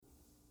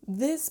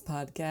This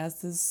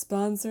podcast is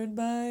sponsored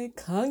by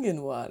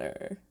Kangen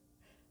Water.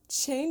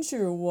 Change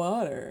your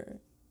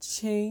water.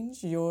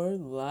 Change your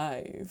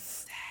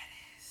life.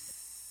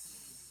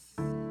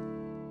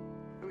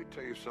 Let me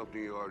tell you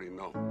something you already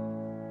know.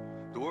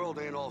 The world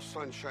ain't all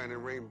sunshine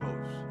and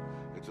rainbows.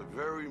 It's a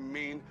very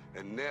mean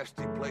and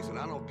nasty place, and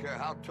I don't care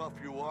how tough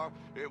you are,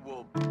 it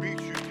will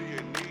beat you to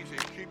your knees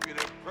and keep you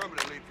there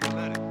permanently if you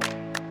let it.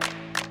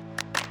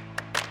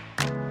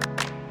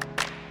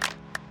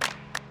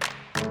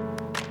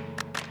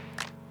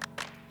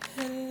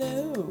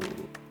 Hello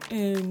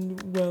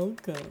and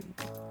welcome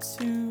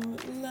to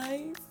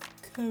Life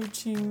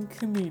Coaching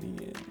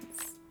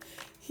Comedians.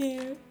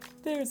 Here,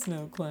 there's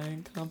no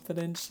client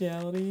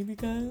confidentiality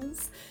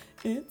because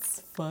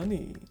it's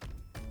funny.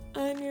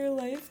 I'm your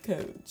life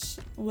coach,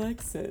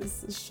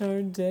 Lexis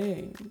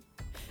Chardin,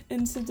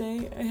 and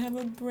today I have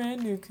a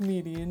brand new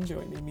comedian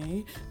joining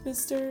me,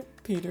 Mr.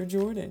 Peter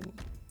Jordan.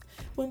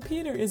 When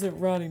Peter isn't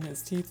rotting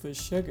his teeth with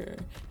sugar,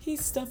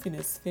 he's stuffing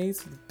his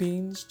face with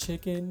beans,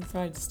 chicken,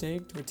 fried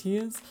steak,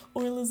 tortillas,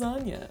 or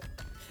lasagna.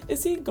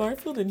 Is he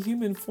Garfield in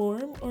human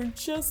form or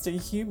just a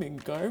human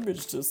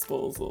garbage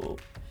disposal?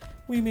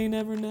 We may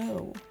never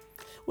know.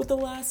 With a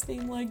last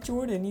name like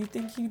Jordan, you'd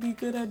think he'd be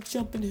good at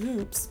jumping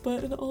hoops,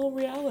 but in all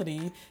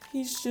reality,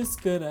 he's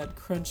just good at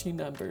crunching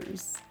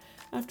numbers.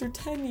 After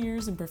 10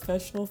 years in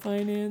professional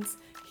finance,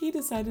 he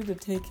decided to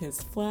take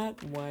his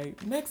flat,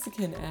 white,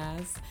 Mexican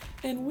ass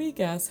and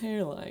weak-ass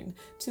hairline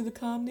to the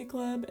comedy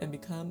club and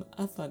become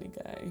a funny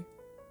guy.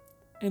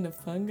 And a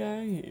fun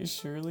guy he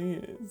surely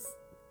is.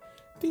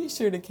 Be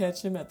sure to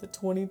catch him at the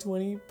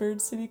 2020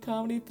 Bird City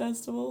Comedy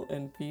Festival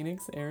in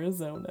Phoenix,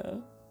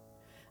 Arizona.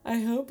 I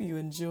hope you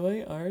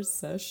enjoy our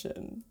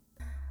session.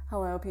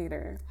 Hello,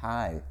 Peter.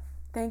 Hi.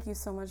 Thank you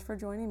so much for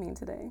joining me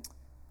today.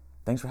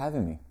 Thanks for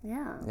having me.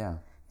 Yeah. Yeah. You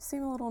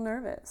seem a little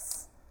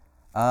nervous.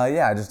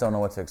 Yeah, I just don't know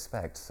what to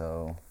expect.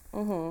 So,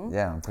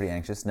 yeah, I'm pretty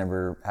anxious.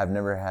 Have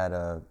never had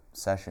a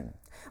session.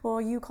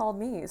 Well, you called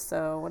me,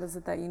 so what is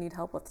it that you need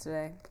help with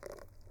today?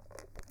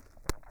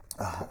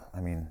 I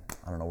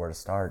don't know where to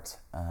start.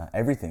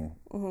 Everything.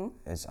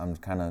 I'm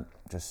kind of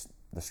just,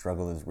 the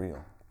struggle is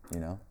real, you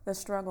know? The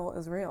struggle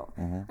is real.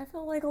 I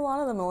feel like a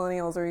lot of the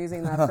millennials are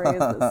using that phrase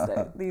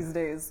these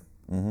days.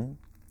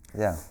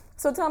 Yeah.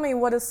 So tell me,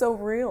 what is so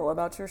real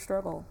about your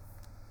struggle?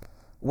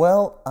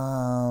 Well,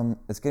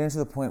 it's getting to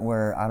the point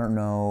where I don't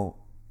know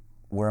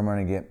where I'm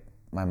going to get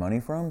my money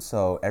from.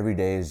 So every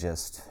day is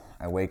just,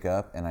 I wake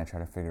up and I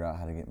try to figure out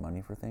how to get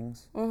money for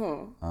things.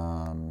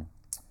 And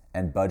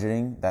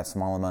budgeting, that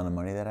small amount of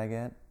money that I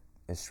get,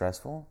 is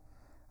stressful.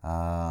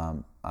 I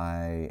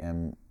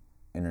am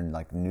in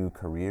a new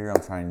career.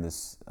 I'm trying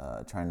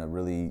to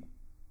really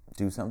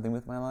do something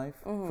with my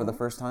life for the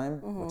first time,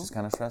 which is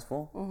kind of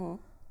stressful.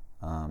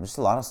 Just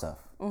a lot of stuff.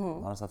 A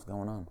lot of stuff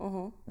going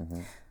on.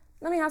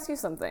 Let me ask you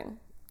something.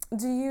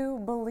 Do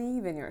you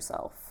believe in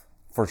yourself?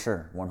 For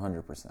sure,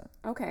 100%.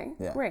 Okay,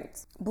 Yeah.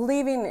 great.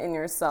 Believing in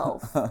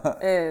yourself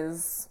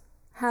is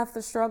half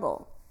the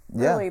struggle.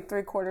 Yeah. Really,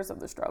 3/4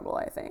 of the struggle,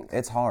 I think.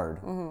 It's hard.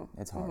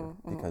 It's hard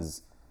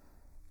because,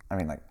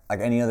 like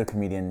any other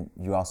comedian,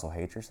 you also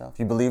hate yourself.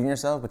 You believe in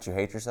yourself, but you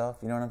hate yourself.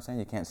 You know what I'm saying?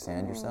 You can't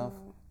stand yourself.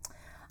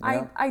 You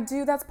know? I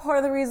do. That's part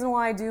of the reason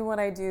why I do what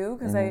I do,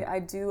 because I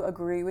do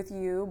agree with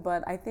you,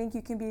 but I think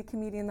you can be a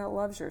comedian that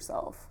loves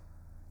yourself.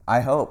 I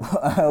hope.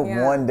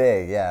 Yeah. One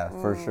day, yeah,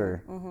 for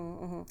sure.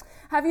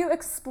 Have you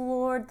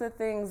explored the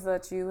things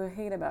that you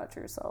hate about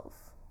yourself?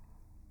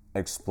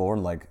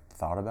 Explored,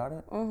 thought about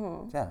it?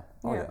 Yeah.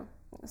 Oh, yeah.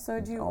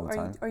 So All the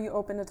time. are you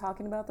open to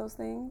talking about those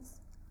things?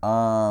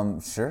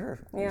 Sure.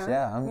 Yeah.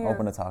 Yeah, I'm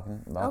open to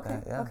talking about Okay.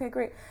 that. Yeah. Okay,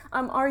 great.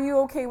 Are you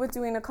okay with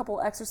doing a couple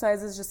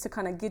exercises just to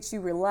kind of get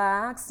you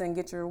relaxed and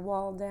get your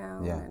wall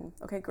down? Yeah.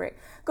 Okay, great.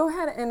 Go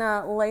ahead and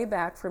lay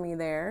back for me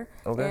there.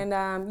 Okay.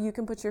 And you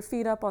can put your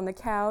feet up on the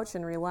couch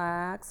and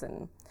relax.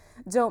 And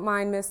don't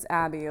mind Miss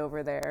Abby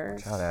over there.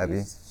 Shout out,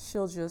 Abby.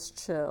 She'll just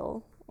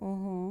chill.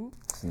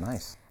 It's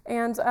nice.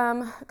 And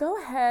go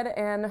ahead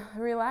and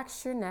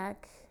relax your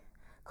neck,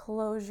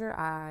 close your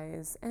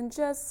eyes, and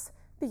just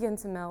begin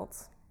to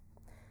melt.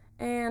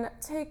 And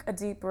take a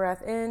deep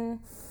breath in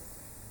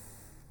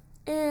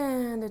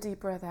and a deep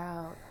breath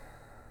out.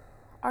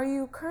 Are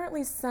you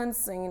currently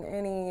sensing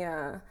any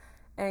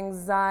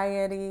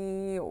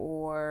anxiety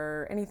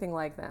or anything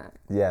like that?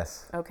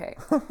 Yes. Okay.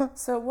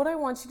 So what I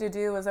want you to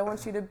do is I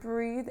want you to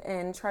breathe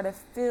in, try to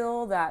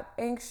fill that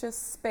anxious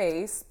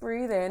space.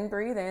 Breathe in,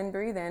 breathe in,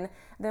 breathe in,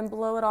 then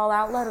blow it all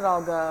out, let it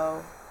all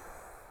go.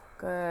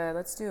 Good.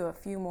 Let's do a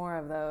few more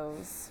of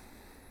those.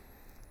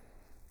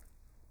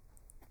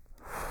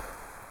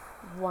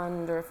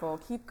 Wonderful.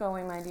 Keep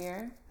going, my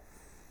dear.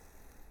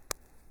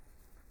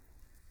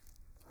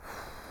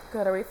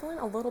 Good. Are we feeling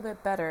a little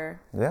bit better?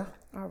 Yeah.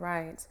 All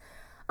right.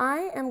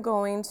 I am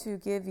going to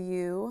give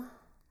you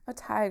a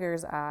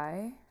tiger's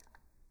eye.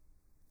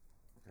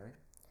 Okay.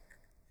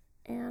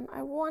 And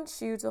I want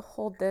you to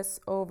hold this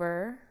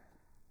right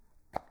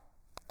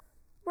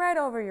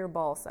over your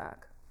ball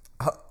sack.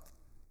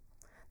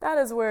 That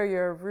is where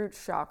your root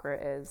chakra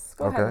is.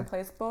 Go ahead and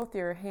place both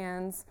your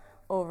hands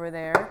over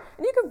there.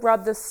 And you can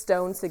rub the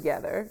stone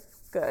together.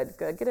 Good,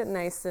 good. Get it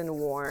nice and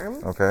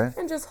warm. Okay.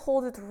 And just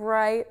hold it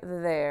right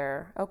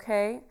there,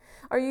 okay?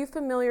 Are you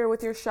familiar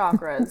with your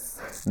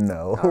chakras?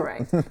 No. All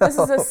right. This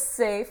is a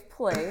safe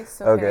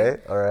place, okay?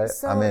 Okay, all right.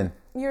 So I'm in.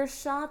 your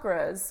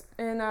chakras,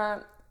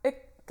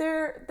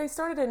 they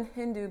started in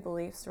Hindu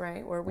beliefs,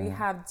 right? Where we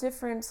have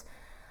different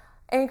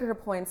anchor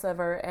points of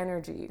our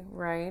energy,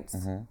 right?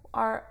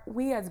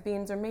 We as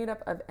beings are made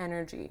up of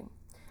energy.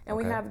 And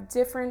we have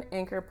different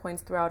anchor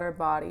points throughout our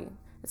body.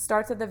 It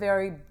starts at the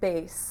very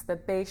base, the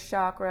base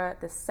chakra,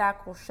 the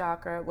sacral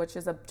chakra, which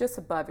is just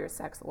above your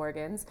sex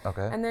organs.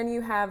 Okay. And then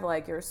you have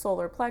like your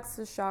solar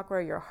plexus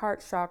chakra, your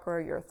heart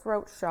chakra, your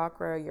throat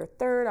chakra, your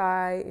third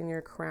eye, and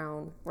your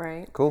crown,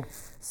 right? Cool.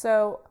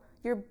 So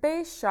your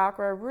base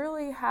chakra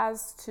really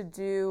has to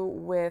do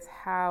with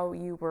how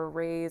you were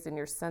raised and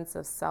your sense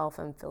of self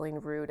and feeling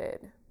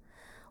rooted.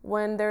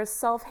 When there's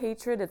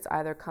self-hatred, it's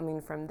either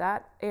coming from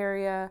that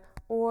area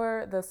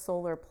or the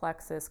solar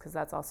plexus, because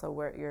that's also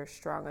where your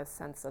strongest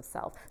sense of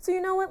self. So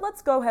you know what?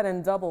 Let's go ahead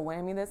and double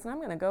whammy this, and I'm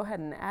going to go ahead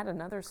and add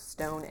another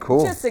stone in,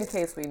 Cool. just in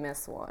case we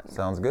miss one.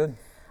 Sounds good.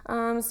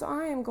 So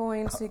I am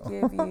going to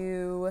give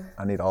you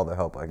I need all the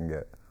help I can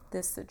get.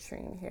 this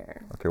citrine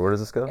here. Okay, where does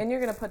this go? And you're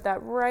gonna put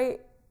that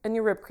right in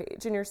your rib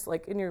cage,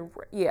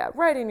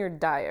 right in your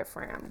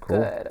diaphragm. Cool.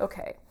 Good.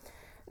 Okay.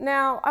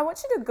 Now I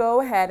want you to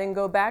go ahead and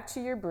go back to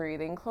your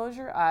breathing. Close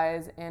your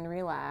eyes and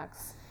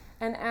relax.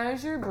 And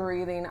as you're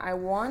breathing, I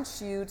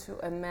want you to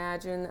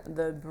imagine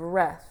the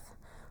breath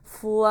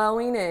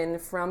flowing in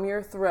from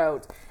your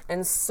throat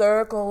and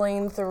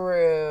circling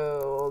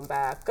through,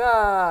 back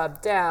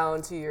up,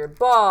 down to your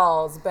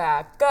balls,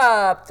 back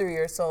up through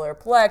your solar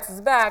plexus,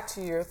 back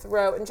to your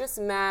throat, and just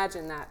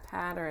imagine that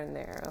pattern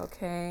there,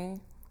 okay?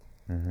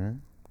 Mm-hmm.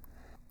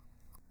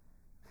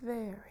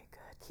 Very good.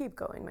 Keep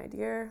going, my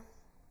dear.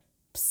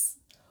 Psst.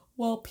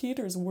 While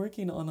Peter's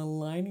working on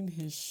aligning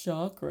his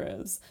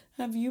chakras,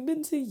 have you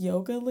been to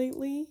yoga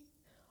lately?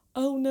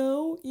 Oh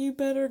no, you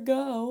better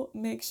go.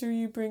 Make sure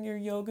you bring your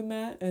yoga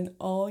mat and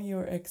all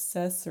your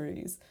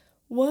accessories.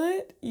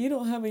 What? You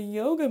don't have a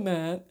yoga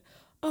mat?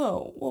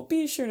 Oh, well,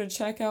 be sure to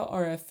check out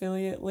our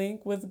affiliate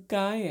link with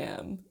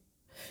Gaiam.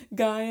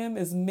 Gaiam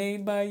is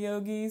made by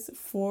yogis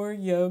for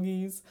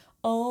yogis,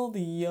 all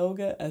the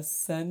yoga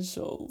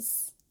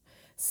essentials.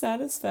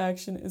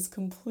 Satisfaction is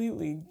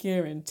completely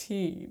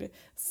guaranteed.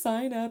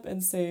 Sign up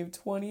and save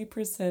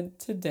 20%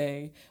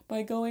 today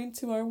by going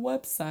to our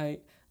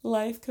website,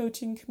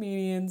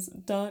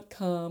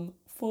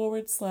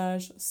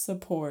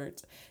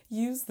 lifecoachingcomedians.com/support.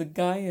 Use the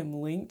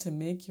Gaiam link to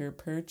make your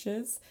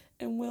purchase,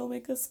 and we'll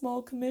make a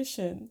small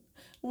commission.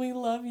 We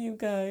love you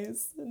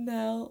guys.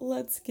 Now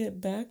let's get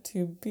back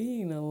to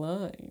being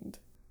aligned.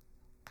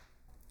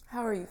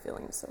 How are you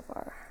feeling so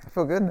far? I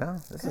feel good now.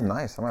 This is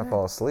nice. I might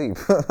fall asleep.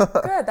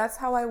 Good. That's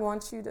how I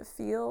want you to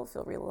feel.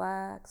 Feel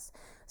relaxed.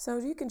 So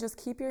you can just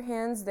keep your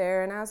hands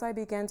there, and as I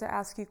begin to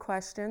ask you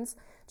questions,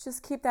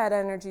 just keep that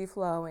energy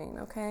flowing,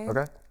 okay?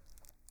 Okay.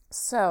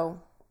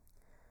 So,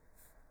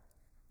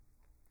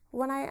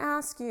 when I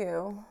ask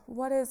you,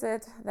 what is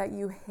it that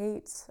you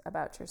hate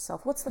about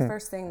yourself? What's the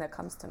first thing that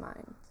comes to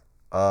mind?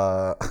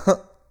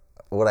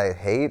 What I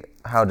hate,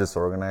 how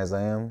disorganized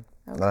I am.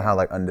 Okay. Not how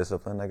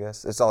undisciplined, I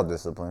guess. It's all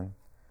discipline.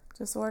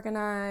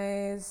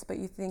 Disorganized, but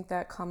you think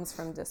that comes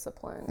from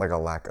discipline. Like a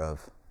lack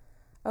of.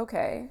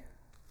 Okay.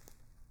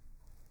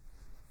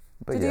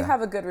 But Did yeah. you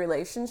have a good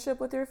relationship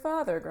with your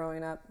father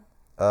growing up?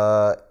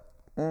 Yeah,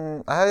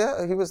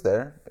 he was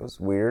there. It was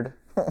weird.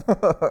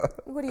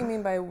 What do you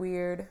mean by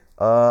weird?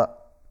 I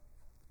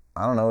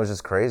don't know. It was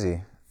just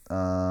crazy.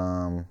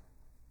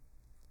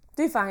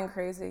 Define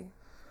crazy.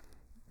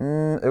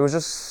 It was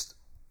just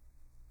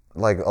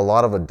like a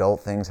lot of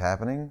adult things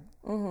happening,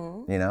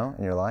 you know,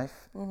 in your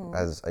life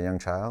as a young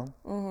child.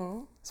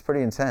 It's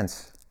pretty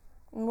intense.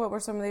 And what were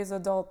some of these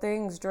adult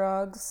things?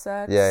 Drugs,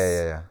 sex?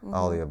 Yeah.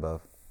 All the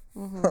above.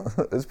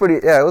 It was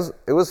pretty. Yeah,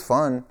 it was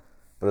fun,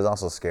 but it was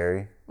also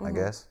scary, I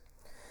guess.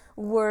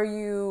 Were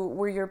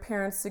your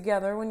parents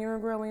together when you were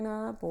growing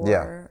up? Or,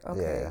 Yeah.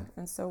 Okay. Yeah.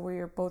 And so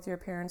were both your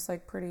parents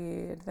like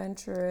pretty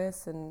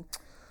adventurous and?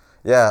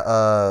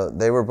 Yeah,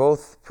 they were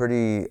both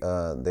pretty.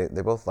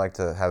 They both liked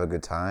to have a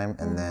good time,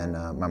 and then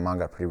my mom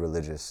got pretty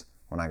religious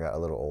when I got a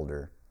little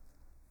older.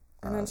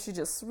 And then she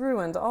just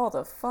ruined all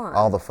the fun.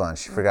 All the fun.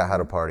 She forgot how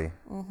to party.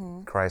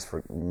 Christ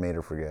made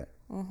her forget.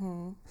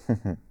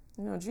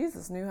 You know,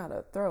 Jesus knew how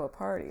to throw a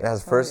party. Yeah,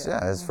 his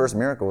first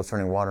miracle was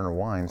turning water into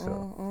wine.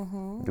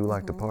 So do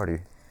like to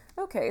party.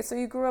 Okay, so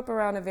you grew up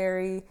around a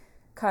very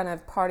kind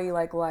of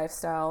party-like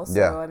lifestyle. So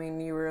Yeah. I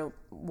mean, you were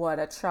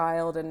a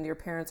child, and your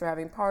parents were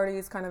having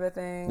parties, kind of a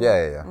thing.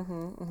 Yeah.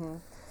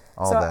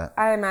 All so that.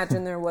 I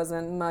imagine there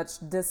wasn't much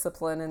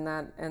discipline in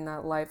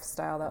that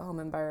lifestyle, that home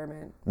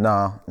environment.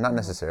 No, not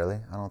necessarily.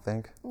 I don't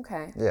think.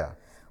 Okay. Yeah.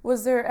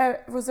 Was there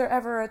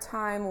ever a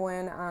time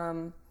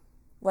when,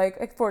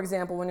 like for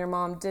example, when your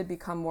mom did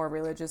become more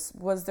religious,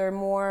 was there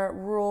more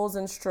rules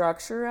and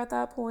structure at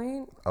that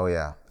point? Oh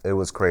yeah, it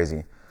was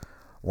crazy.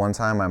 One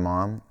time my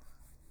mom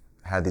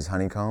had these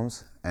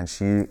honeycombs, and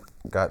she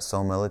got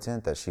so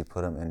militant that she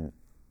put them in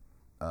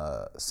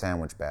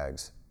sandwich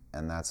bags,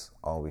 and that's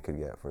all we could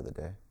get for the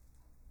day.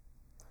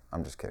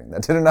 I'm just kidding.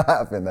 That did not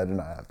happen.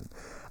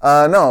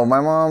 No,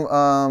 my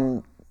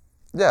mom,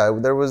 yeah,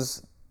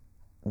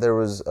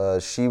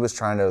 she was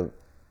trying to,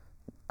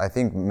 I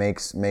think,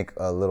 make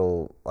a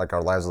little, like,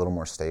 our lives a little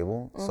more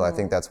stable. So I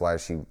think that's why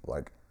she,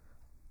 like,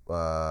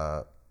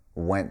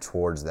 went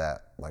towards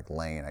that, like,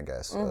 lane, I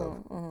guess,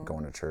 of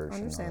going to church.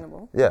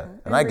 Understandable. Yeah,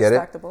 and I get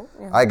it.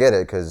 Yeah. I get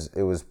it, because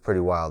it was pretty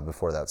wild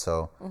before that.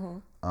 So,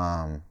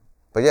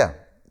 but yeah,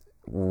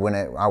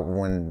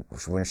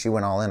 when she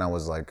went all in, I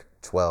was like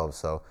 12.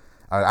 So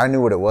I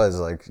knew what it was.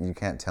 Like, you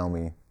can't tell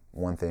me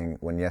one thing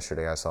when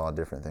yesterday I saw a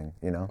different thing,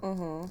 you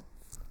know?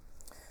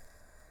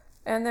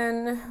 And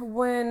then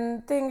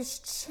when things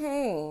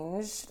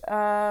changed,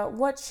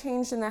 what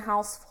changed in the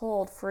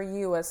household for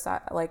you as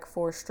like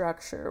for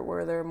structure?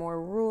 Were there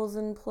more rules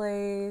in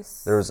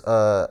place? There was,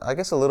 I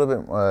guess, a little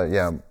bit,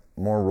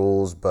 more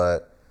rules,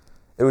 but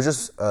it was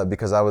just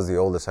because I was the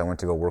oldest. I went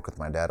to go work with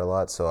my dad a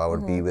lot, so I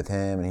would be with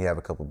him, and he'd have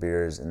a couple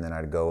beers, and then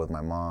I'd go with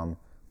my mom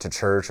to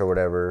church or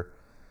whatever.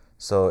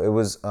 So it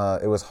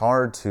was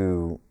hard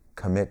to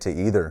commit to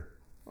either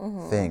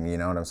thing. You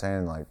know what I'm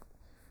saying? Like,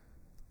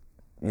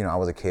 you know, I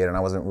was a kid and I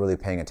wasn't really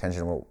paying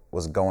attention to what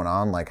was going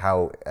on, like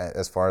how,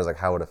 as far as like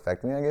how it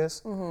affected me, I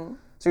guess. So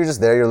you're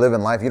just there, you're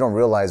living life. You don't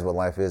realize what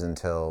life is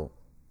until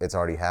it's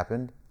already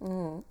happened.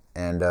 And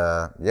it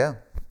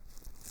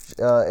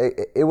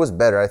was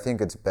better. I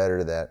think it's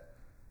better that,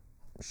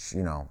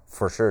 you know,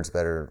 for sure it's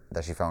better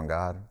that she found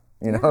God,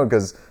 you know,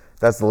 because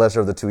that's the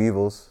lesser of the two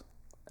evils.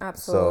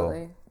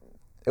 Absolutely. So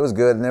it was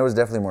good, and there was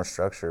definitely more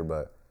structure,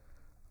 but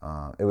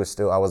it was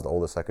still, I was the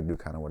oldest, so I could do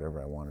kind of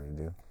whatever I wanted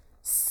to do.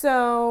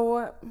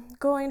 So,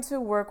 going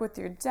to work with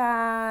your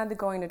dad,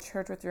 going to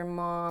church with your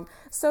mom.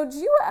 So, do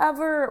you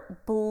ever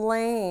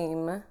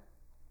blame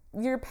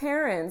your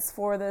parents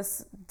for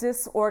this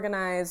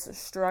disorganized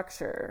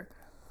structure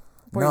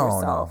for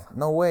yourself?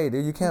 No way,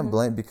 dude. You can't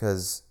blame,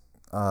 because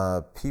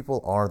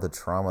people are the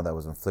trauma that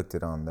was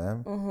inflicted on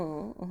them.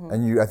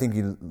 And I think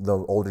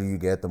the older you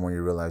get, the more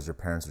you realize your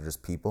parents are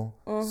just people.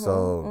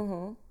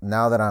 So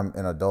now that I'm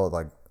an adult,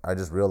 like, I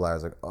just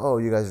realize, like, oh,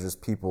 you guys are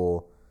just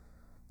people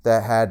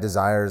that had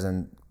desires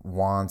and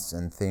wants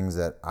and things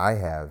that I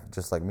have,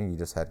 just like me. You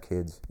just had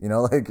kids, you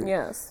know, like,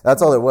 yes,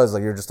 that's all it was.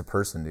 Like, you're just a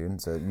person, dude.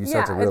 So you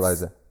start to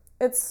realize that.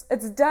 It's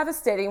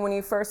devastating when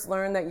you first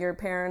learn that your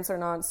parents are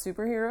not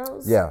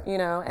superheroes. Yeah. You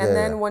know, and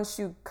then once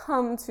you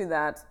come to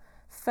that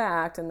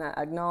fact and that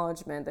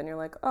acknowledgement, then you're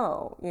like,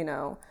 oh, you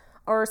know,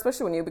 or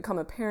especially when you become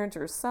a parent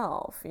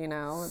yourself, you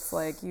know, it's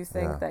like you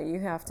think that you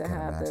have to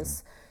have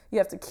this. You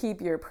have to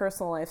keep your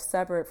personal life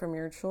separate from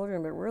your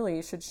children, but really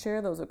you should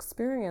share those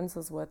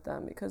experiences with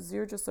them because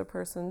you're just a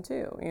person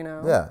too, you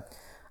know? Yeah.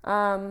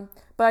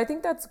 But I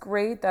think that's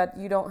great that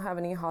you don't have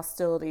any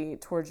hostility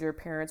towards your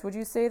parents. Would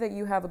you say that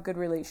you have a good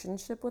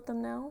relationship with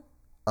them now?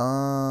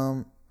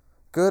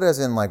 Good as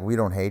in, like, we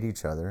don't hate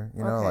each other,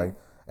 you know, like,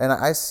 and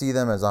I see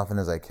them as often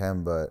as I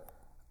can, but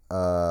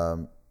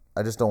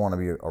I just don't want to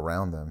be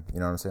around them, you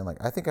know what I'm saying?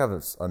 Like, I think I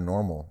have a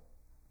normal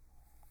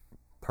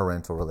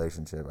parental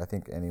relationship. I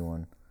think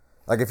anyone...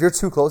 Like, if you're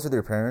too close with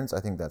your parents,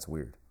 I think that's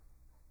weird.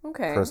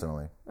 Okay.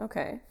 Personally.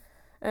 Okay.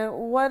 And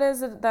why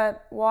is it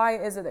that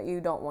you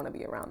don't want to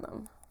be around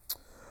them?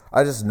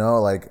 I just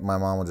know, like, my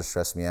mom will just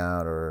stress me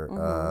out,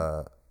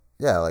 or,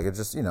 like, it's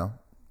just, you know.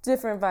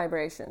 Different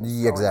vibrations.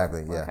 Yeah,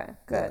 exactly, yeah. Okay,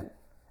 good. Yeah.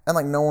 And,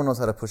 like, no one knows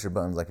how to push your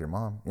buttons like your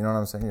mom. You know what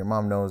I'm saying? Your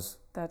mom knows...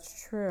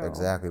 That's true.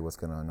 Exactly what's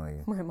going to annoy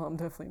you. My mom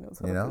definitely knows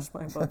how to push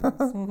my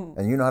buttons.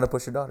 And you know how to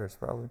push your daughters,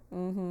 probably.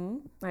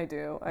 I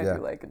do.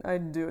 I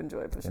do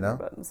enjoy pushing your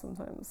buttons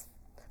sometimes.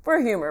 For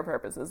humor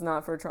purposes,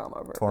 not for trauma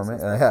purposes.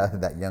 Torment? Yeah,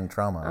 that young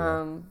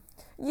trauma.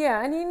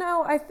 Yeah, and, you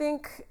know, I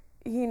think,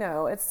 you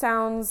know, it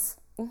sounds,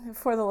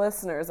 for the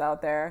listeners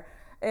out there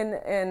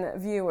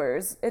and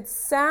viewers, it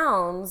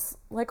sounds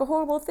like a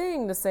horrible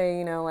thing to say,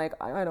 you know, like,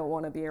 I don't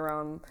want to be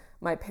around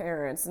my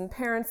parents, and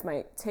parents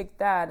might take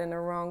that in a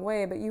wrong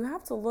way, but you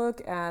have to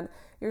look at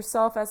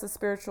yourself as a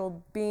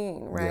spiritual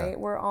being, right? Yeah.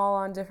 We're all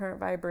on different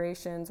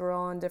vibrations. We're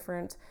all on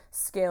different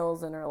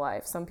scales in our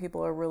life. Some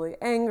people are really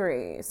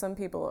angry. Some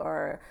people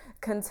are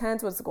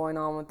content with what's going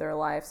on with their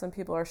life. Some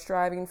people are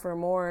striving for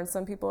more, and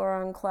some people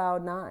are on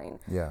cloud 9.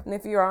 Yeah. And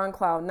if you're on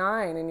cloud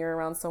 9 and you're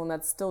around someone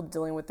that's still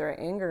dealing with their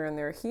anger and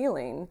their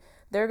healing,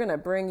 they're going to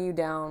bring you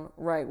down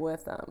right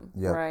with them,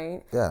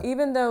 right? Yeah.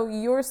 Even though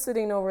you're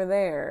sitting over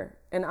there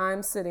and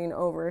I'm sitting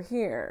over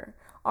here,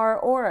 our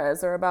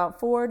auras are about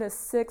 4 to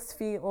 6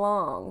 feet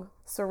long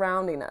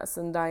surrounding us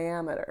in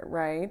diameter,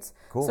 right?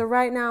 Cool. So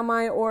right now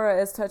my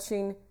aura is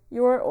touching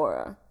your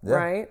aura,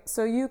 right?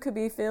 So you could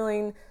be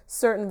feeling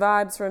certain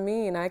vibes from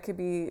me and I could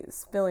be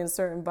feeling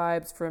certain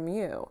vibes from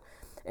you.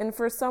 And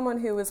for someone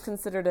who is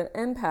considered an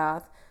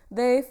empath,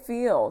 they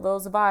feel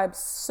those vibes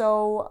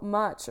so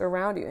much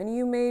around you. And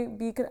you may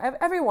be,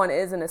 everyone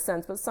is in a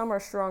sense, but some are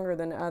stronger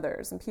than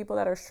others. And people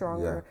that are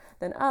stronger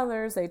than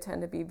others, they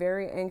tend to be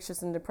very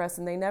anxious and depressed,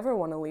 and they never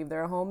want to leave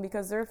their home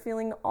because they're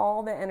feeling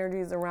all the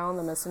energies around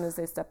them as soon as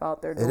they step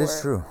out their door. It is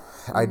true.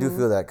 I do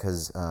feel that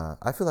because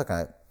I feel like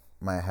I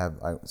might have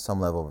some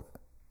level of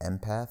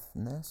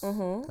empathness.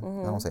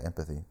 I don't say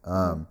empathy.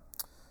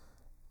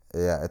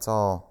 Yeah, it's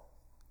all,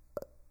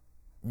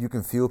 you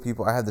can feel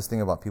people. I have this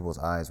thing about people's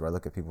eyes where I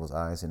look at people's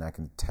eyes and I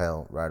can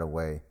tell right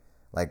away.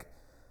 Like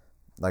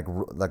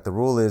the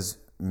rule is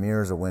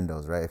mirrors or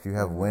windows, right? If you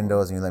have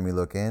windows and you let me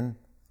look in,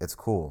 it's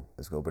cool.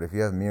 But if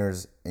you have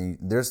mirrors, and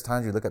there's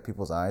times you look at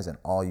people's eyes and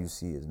all you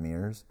see is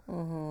mirrors,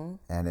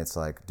 and it's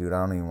like, dude, I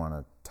don't even want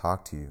to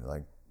talk to you,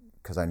 like,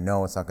 because I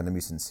know it's not going to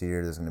be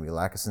sincere. There's going to be a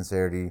lack of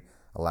sincerity,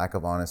 a lack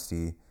of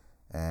honesty,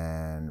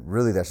 and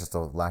really that's just a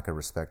lack of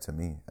respect to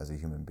me as a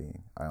human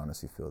being. I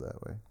honestly feel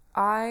that way.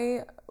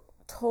 I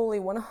totally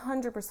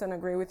 100%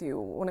 agree with you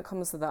when it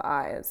comes to the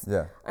eyes.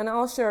 Yeah. And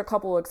I'll share a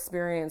couple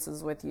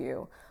experiences with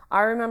you.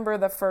 I remember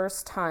the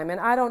first time,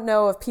 and I don't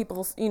know if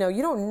people, you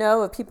don't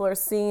know if people are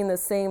seeing the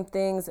same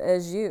things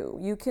as you.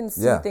 You can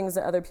see things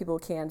that other people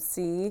can't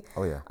see.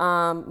 Oh, yeah.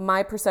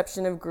 My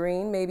perception of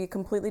green may be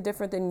completely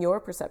different than your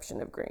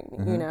perception of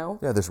green, you know?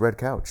 Yeah, this red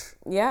couch.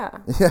 Yeah,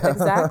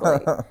 exactly.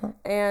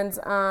 And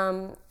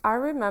I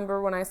remember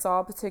when I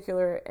saw a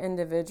particular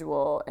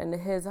individual and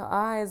his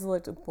eyes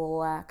looked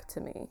black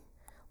to me.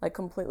 Like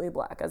completely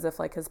black, as if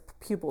like his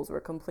pupils were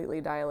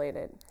completely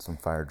dilated. Some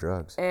fire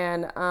drugs.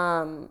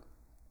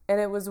 And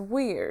it was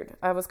weird.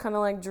 I was kind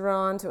of like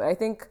drawn to it. I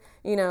think,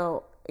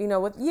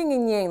 with yin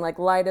and yang, like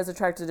light is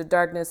attracted to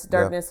darkness,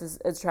 darkness is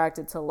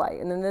attracted to light.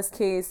 And in this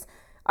case,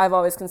 I've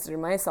always considered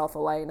myself a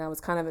light, and I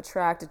was kind of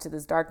attracted to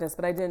this darkness,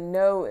 but I didn't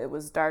know it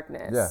was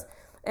darkness. Yeah.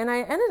 And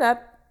I ended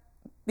up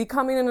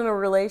becoming in a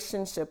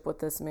relationship with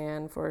this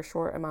man for a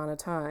short amount of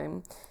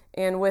time.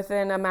 And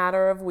within a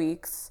matter of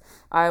weeks,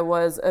 I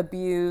was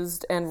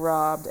abused and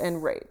robbed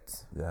and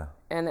raped. Yeah.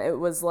 And it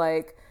was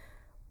like,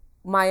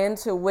 my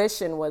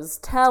intuition was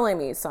telling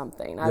me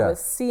something. I was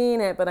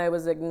seeing it, but I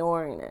was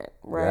ignoring it,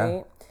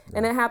 right? Yeah.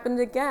 And it happened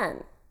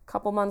again a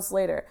couple months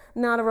later.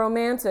 Not a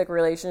romantic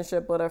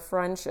relationship, but a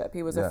friendship.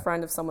 He was a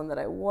friend of someone that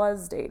I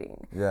was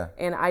dating. Yeah.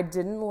 And I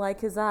didn't like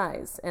his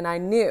eyes. And I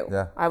knew.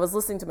 Yeah. I was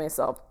listening to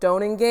myself.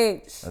 Don't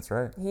engage. That's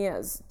right. He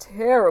has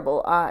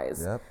terrible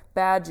eyes. Yep.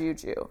 Bad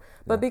juju.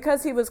 But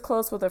because he was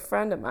close with a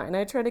friend of mine,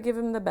 I tried to give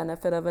him the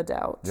benefit of a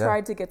doubt.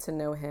 Tried to get to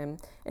know him.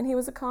 And he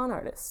was a con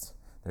artist.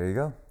 There you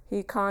go.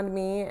 He conned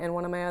me and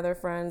one of my other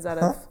friends out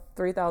of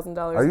 $3,000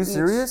 Are you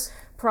serious?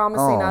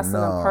 Promising us an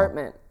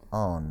apartment.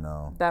 Oh,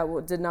 no. That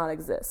did not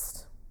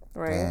exist,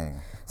 right?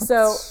 Dang.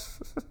 So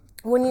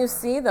when you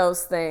see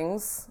those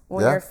things,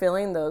 when you're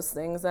feeling those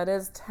things, that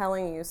is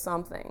telling you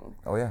something.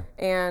 Oh, yeah.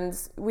 And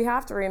we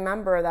have to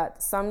remember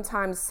that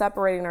sometimes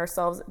separating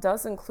ourselves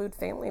does include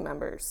family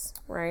members,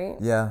 right?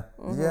 Yeah.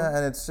 Yeah,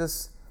 and it's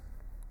just,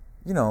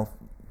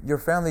 your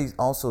family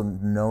also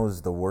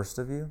knows the worst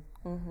of you.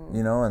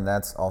 And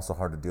that's also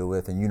hard to deal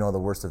with, and the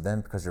worst of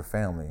them because you're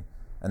family,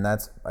 and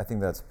I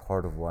think that's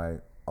part of why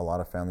a lot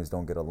of families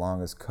don't get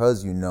along, is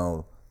because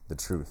the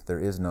truth. There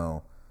is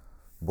no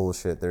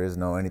bullshit, there is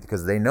no anything,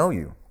 because they know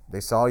you. They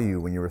saw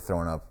you when you were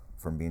throwing up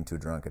from being too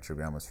drunk at your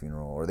grandma's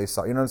funeral, or they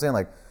saw, you know what I'm saying?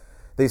 Like,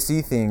 they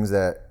see things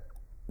that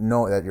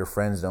your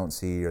friends don't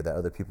see, or that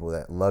other people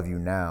that love you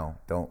now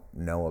don't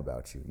know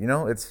about you.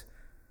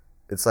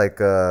 It's like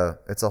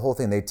it's a whole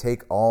thing. They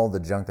take all the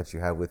junk that you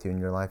have with you in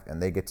your life,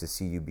 and they get to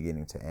see you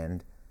beginning to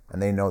end,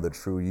 and they know the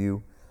true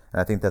you. And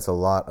I think that's a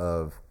lot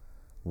of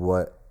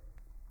what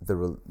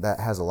that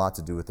has a lot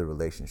to do with the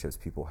relationships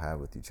people have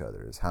with each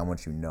other, is how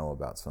much you know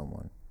about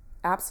someone.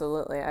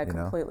 Absolutely, I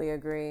completely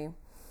agree.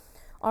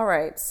 All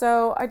right,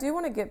 so I do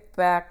want to get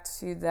back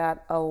to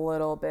that a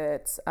little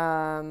bit.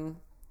 Talking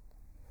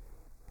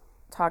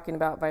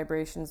about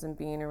vibrations and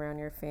being around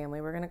your family,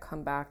 we're going to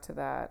come back to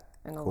that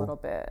in a little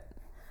bit.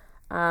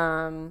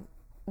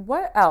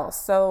 What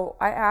else? So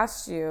I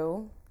asked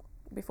you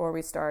before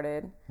we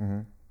started,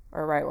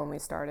 or right when we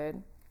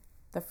started,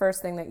 the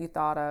first thing that you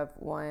thought of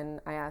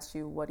when I asked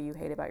you, what do you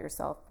hate about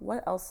yourself?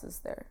 What else is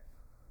there?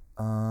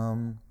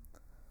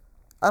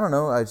 I don't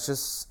know. I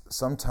just,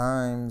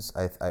 sometimes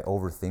I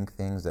overthink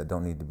things that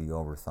don't need to be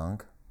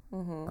overthunk.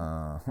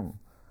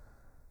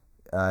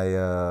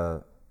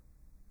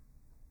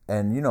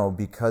 And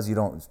because you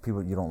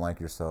don't like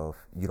yourself,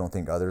 you don't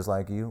think others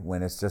like you,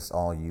 when it's just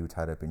all you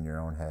tied up in your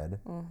own head.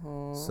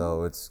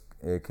 So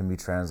it can be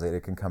translated,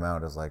 it can come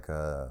out as like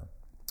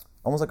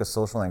almost like a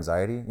social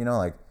anxiety,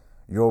 like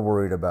you're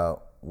worried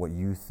about what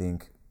you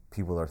think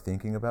people are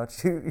thinking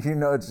about you.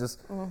 It's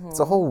just, it's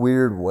a whole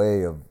weird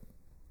way of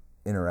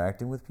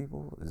interacting with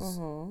people is,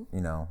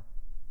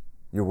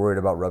 you're worried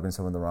about rubbing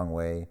someone the wrong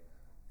way.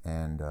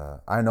 And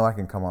I know I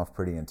can come off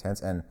pretty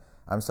intense, and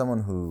I'm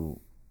someone who,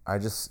 I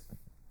just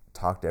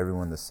talk to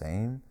everyone the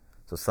same.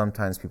 So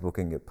sometimes people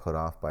can get put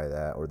off by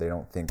that, or they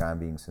don't think I'm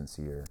being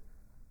sincere.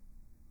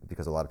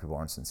 because a lot of people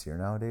aren't sincere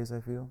nowadays.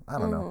 I feel, I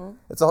don't know.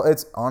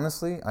 It's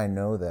honestly, I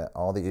know that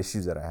all the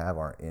issues that I have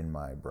are in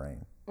my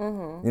brain.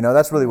 You know,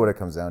 that's really what it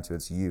comes down to.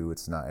 It's you.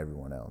 It's not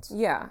everyone else.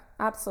 Yeah,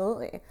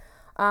 absolutely.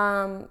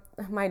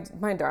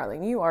 My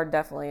darling, you are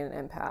definitely an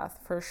empath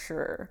for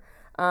sure.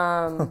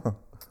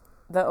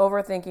 The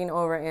overthinking,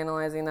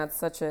 overanalyzing, that's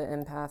such an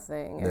empath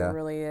thing. It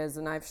really is.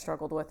 And I've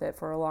struggled with it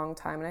for a long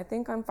time. And I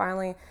think I'm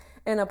finally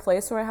in a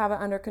place where I have it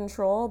under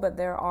control, but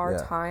there are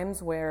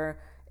times where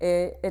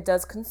it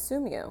does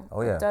consume you.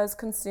 Oh, yeah. It does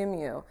consume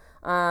you.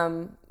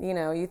 You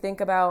know, you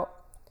think about,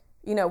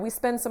 you know, we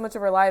spend so much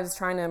of our lives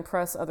trying to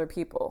impress other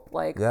people.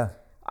 Like,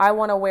 I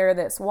want to wear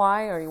this.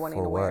 Why are you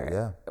wanting to wear it?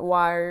 Yeah.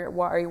 Why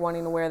are you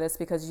wanting to wear this?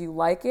 Because you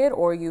like it,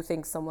 or you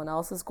think someone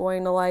else is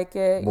going to like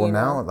it? Well, you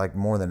know? now, like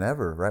more than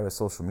ever, right, with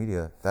social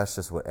media, that's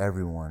just what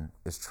everyone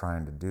is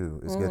trying to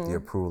do, is get the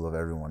approval of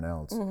everyone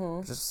else.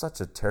 It's just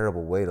such a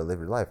terrible way to live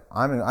your life.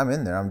 I'm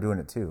in there. I'm doing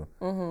it too.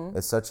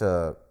 It's such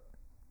a,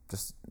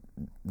 just,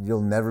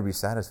 you'll never be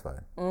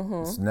satisfied.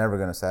 It's never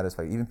going to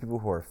satisfy you. Even people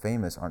who are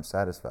famous aren't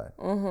satisfied.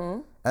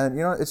 And,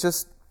 you know, it's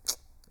just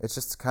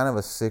kind of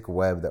a sick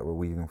web that we're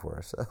weaving for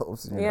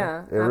ourselves. You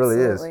know? It really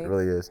is. It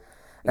really is.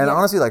 And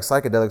honestly, like,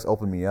 psychedelics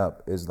opened me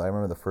up. I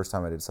remember the first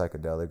time I did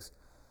psychedelics,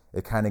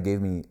 it kind of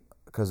gave me,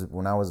 because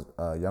when I was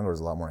younger, I was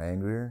a lot more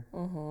angrier.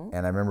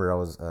 And I remember I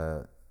was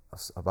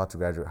about to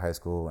graduate high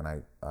school, and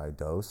I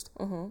dosed.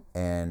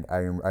 And I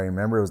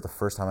remember it was the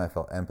first time I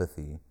felt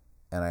empathy,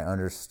 and I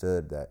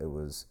understood that it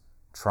was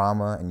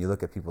trauma. And you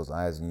look at people's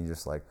eyes, and you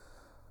just like,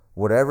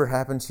 whatever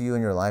happened to you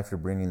in your life, you're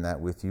bringing that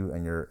with you,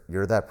 and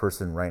you're that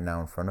person right now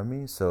in front of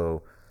me.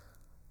 So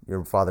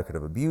your father could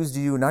have abused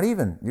you, not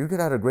even, you could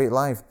have had a great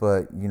life,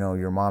 but you know,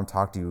 your mom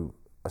talked to you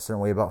a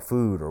certain way about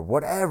food or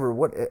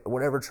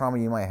whatever trauma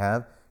you might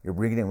have, you're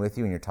bringing it with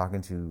you, and you're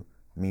talking to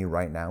me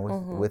right now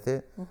with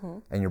it,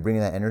 and you're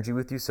bringing that energy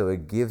with you. So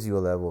it gives you a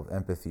level of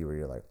empathy where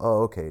you're like,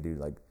 oh, okay, dude,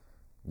 like,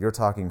 you're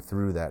talking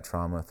through that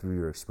trauma, through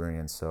your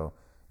experience. So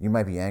you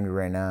might be angry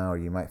right now, or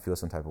you might feel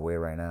some type of way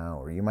right now,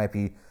 or you might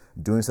be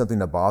doing something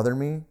to bother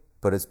me,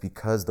 but it's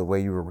because the way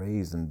you were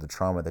raised and the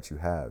trauma that you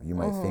have. You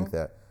might think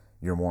that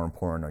you're more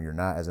important, or you're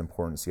not as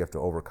important, so you have to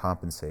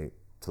overcompensate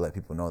to let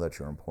people know that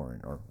you're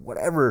important, or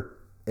whatever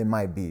it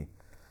might be.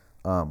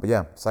 But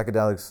yeah,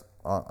 psychedelics,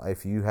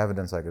 if you haven't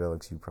done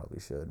psychedelics, you probably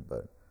should,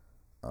 but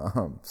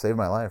saved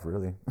my life,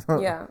 really.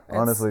 Yeah.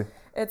 Honestly.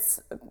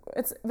 It's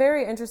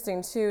very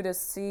interesting too to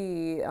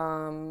see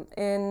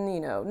in, you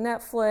know,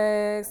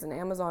 Netflix and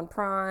Amazon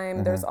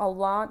Prime, there's a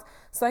lot,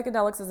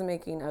 psychedelics is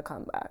making a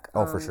comeback.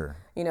 Oh, for sure.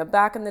 You know,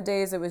 back in the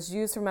days it was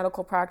used for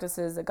medical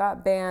practices, it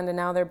got banned, and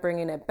now they're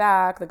bringing it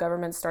back. The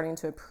government's starting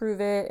to approve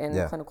it in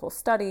clinical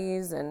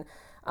studies, and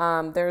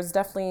there's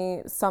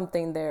definitely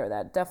something there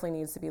that definitely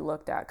needs to be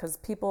looked at, because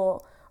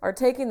people are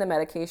taking the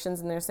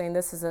medications and they're saying,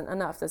 this isn't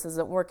enough, this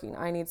isn't working,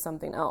 I need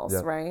something else,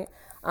 right?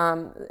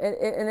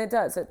 And it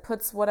does. It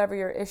puts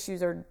whatever issues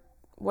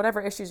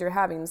you're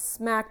having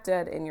smack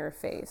dead in your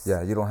face.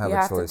 Yeah, you don't have you a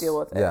have choice. To deal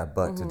with it. Yeah,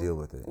 but to deal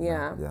with it.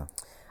 Yeah. Yeah.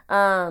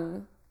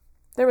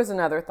 There was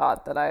another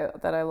thought that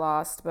I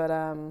lost, but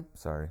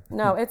Sorry.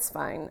 no, it's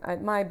fine.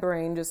 My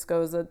brain just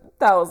goes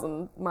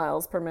 1,000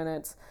 miles per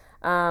minute.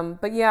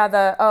 But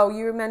yeah,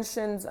 you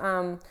mentioned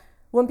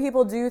when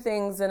people do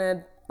things and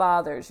it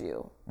bothers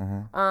you.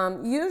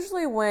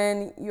 Usually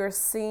when you're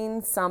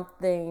seeing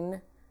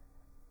something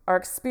or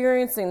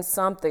experiencing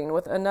something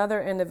with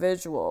another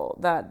individual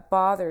that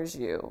bothers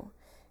you,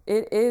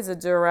 it is a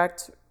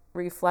direct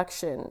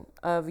reflection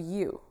of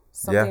you.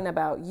 Something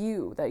about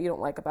you that you don't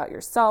like about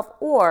yourself,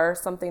 or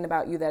something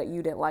about you that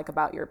you didn't like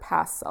about your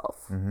past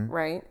self,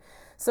 right?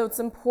 So it's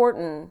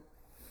important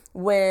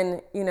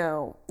when, you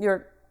know,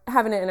 you're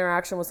having an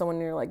interaction with someone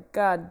and you're like,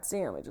 God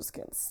damn, I just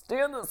can't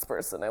stand this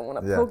person. I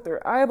want to poke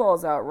their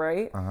eyeballs out,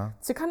 right?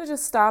 To kind of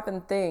just stop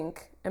and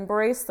think,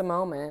 embrace the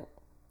moment,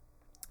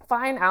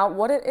 find out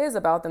what it is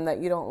about them that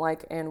you don't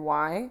like and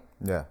why.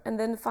 Yeah. And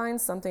then find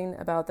something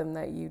about them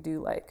that you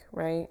do like,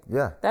 right?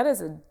 Yeah. That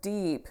is a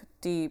deep,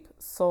 deep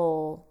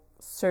soul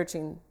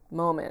searching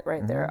moment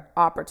right there,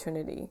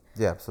 opportunity.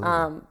 Yeah,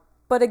 absolutely.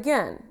 But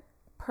again,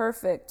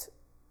 perfect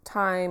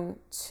time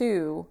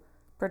to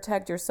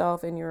protect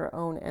yourself in your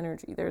own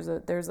energy. There's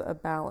a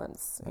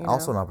balance. You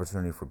also know? An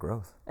opportunity for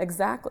growth.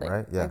 Exactly.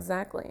 Right? Yeah.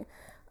 Exactly.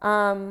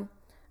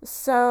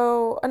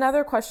 So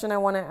another question I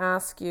want to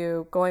ask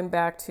you, going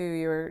back to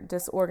your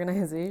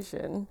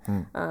disorganization,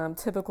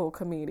 typical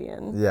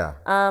comedian. Yeah.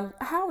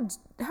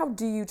 How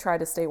do you try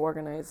to stay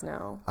organized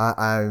now?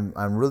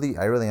 I really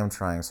am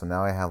trying. So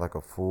now I have like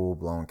a full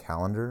blown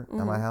calendar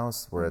at my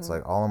house where it's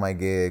like all of my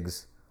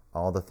gigs,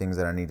 all the things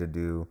that I need to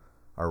do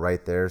are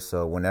right there.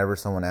 So whenever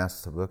someone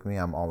asks to book me,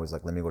 I'm always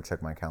like, let me go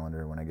check my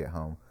calendar when I get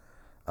home.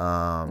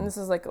 And this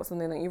is like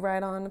something that you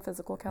write on a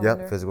physical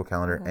calendar? Yep, physical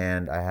calendar.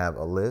 And I have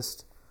a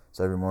list.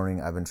 So every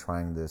morning I've been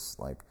trying this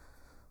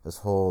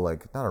whole,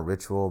 like, not a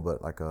ritual,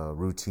 but like a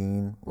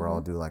routine where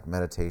I'll do like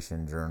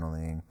meditation,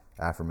 journaling,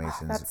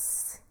 affirmations.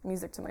 That's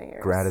music to my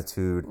ears.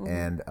 Gratitude,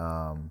 and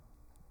and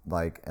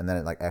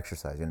then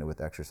exercise,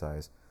 with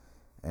exercise.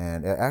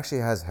 And it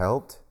actually has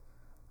helped.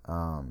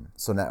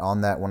 So now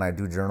on that, when I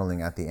do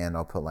journaling at the end,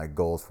 I'll put like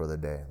goals for the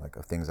day, like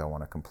of things I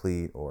want to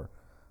complete or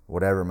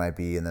whatever it might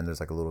be. And then there's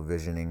like a little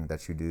visioning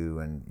that you do,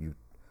 and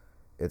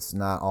it's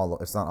not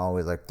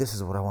always like, this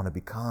is what I want to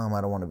become.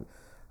 I don't want to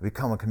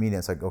become a comedian.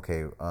 It's like,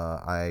 okay,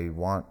 I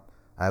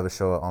have a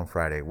show on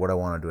Friday. What do I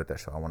want to do at that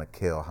show? I want to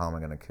kill. How am I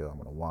going to kill? I'm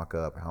going to walk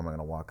up. How am I going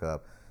to walk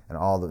up?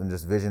 And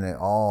just vision it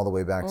all the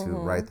way back to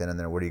right then and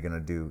there. What are you going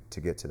to do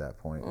to get to that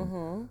point?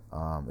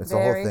 It's a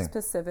whole thing. Very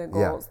specific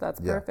goals. Yeah.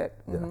 That's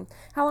perfect.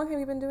 How long have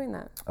you been doing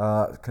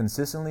that?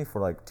 Consistently for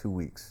like 2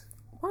 weeks.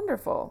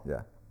 Wonderful.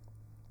 Yeah.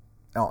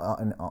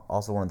 And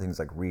also one of the things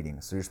like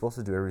reading. So you're supposed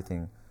to do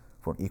everything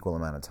for an equal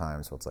amount of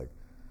time. So it's like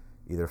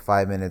either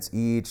 5 minutes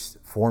each,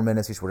 4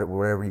 minutes each,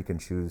 whatever you can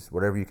choose,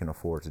 whatever you can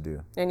afford to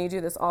do. And you do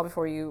this all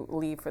before you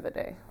leave for the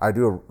day? I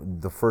do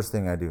the first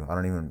thing I do. I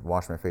don't even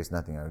wash my face,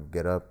 nothing. I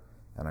get up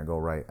and I go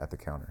right at the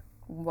counter.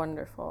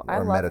 Wonderful. Or I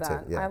love meditate,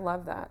 that. yeah. I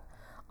love that.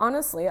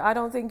 Honestly, I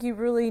don't think you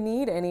really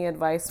need any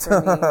advice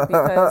from me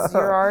because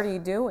you're already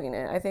doing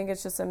it. I think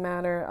it's just a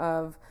matter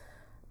of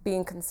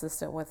being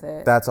consistent with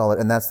it. That's all,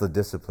 and that's the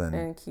discipline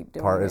And keep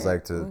doing part is it.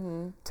 like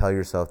to tell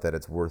yourself that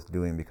it's worth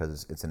doing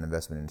because it's an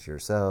investment into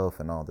yourself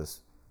and all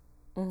this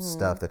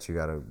stuff that you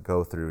got to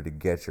go through to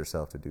get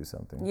yourself to do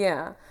something.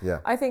 Yeah. Yeah.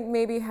 I think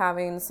maybe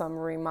having some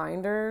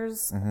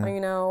reminders,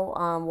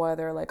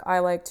 whether like I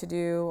like to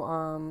do,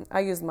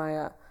 I use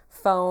my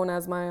phone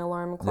as my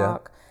alarm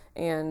clock,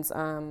 and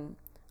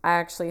I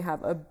actually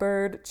have a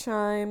bird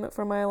chime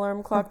for my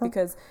alarm clock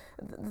because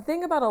the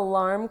thing about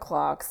alarm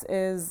clocks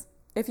is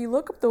if you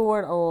look up the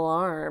word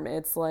alarm,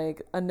 it's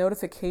like a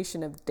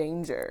notification of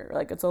danger.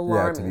 Like it's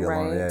alarming,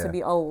 right? To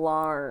be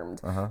alarmed.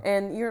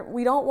 And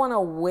we don't want to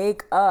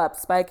wake up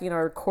spiking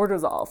our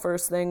cortisol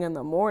first thing in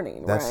the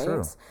morning, That's right?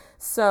 true.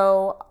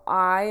 So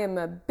I am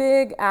a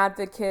big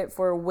advocate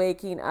for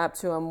waking up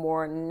to a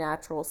more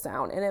natural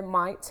sound. And it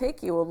might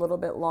take you a little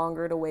bit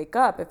longer to wake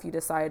up if you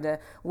decide to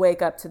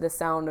wake up to the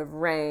sound of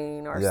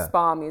rain or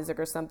spa music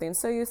or something.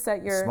 So you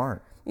set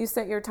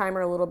your timer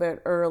a little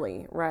bit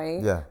early,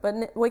 right? Yeah.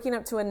 But waking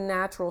up to a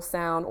natural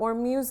sound or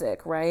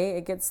music, right?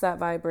 It gets that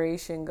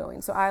vibration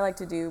going. So I like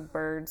to do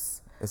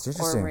birds It's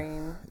interesting. or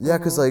rain. Yeah,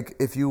 because like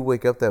if you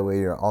wake up that way,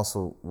 you're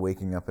also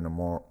waking up in a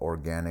more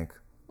organic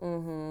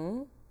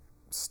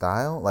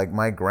style. Like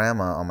my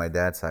grandma on my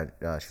dad's side,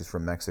 she's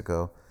from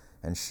Mexico,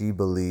 and she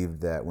believed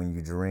that when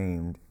you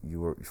dreamed,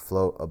 you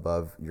float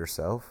above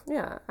yourself.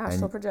 Yeah,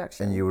 astral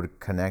projection. And you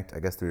would connect, I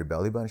guess, through your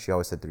belly button. She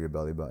always said through your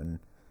belly button.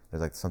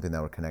 There's like something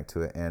that would connect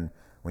to it. And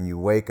when you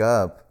wake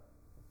up,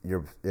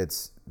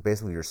 it's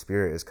basically your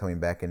spirit is coming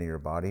back into your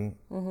body.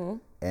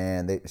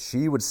 And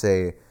she would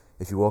say,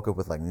 if you woke up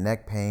with like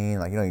neck pain,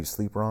 like, you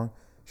sleep wrong,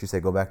 she'd say,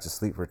 go back to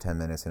sleep for 10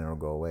 minutes and it'll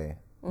go away.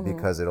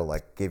 Because it'll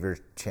like give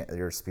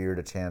your spirit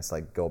a chance,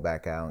 like go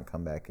back out and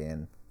come back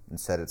in and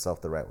set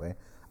itself the right way.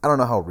 I don't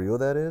know how real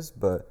that is,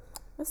 but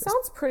it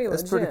sounds pretty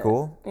legit. It's pretty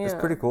cool. Yeah. It's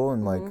pretty cool,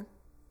 and like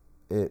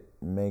it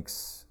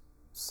makes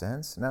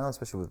sense now,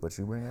 especially with what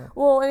you bring up.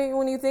 Well, and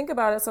when you think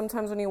about it,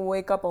 sometimes when you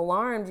wake up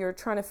alarmed, you're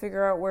trying to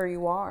figure out where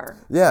you are.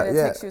 Yeah, and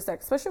it takes you a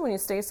sec, especially when you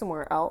stay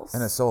somewhere else.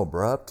 And it's so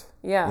abrupt.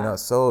 Yeah. It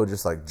so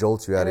just like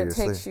jolts you out of your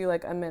sleep. And it takes you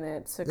like a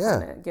minute to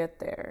kind of get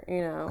there,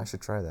 I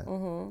should try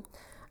that.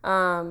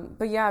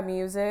 But yeah,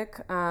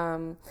 music.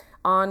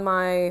 On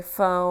my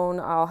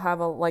phone, I'll have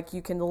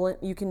you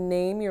can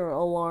name your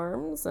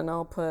alarms, and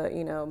I'll put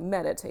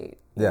meditate.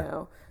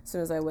 As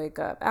soon as I wake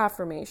up,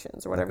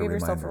 affirmations or whatever. Give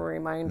yourself a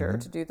reminder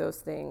to do those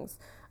things.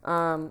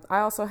 I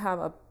also have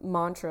a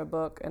mantra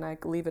book, and I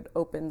leave it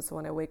open so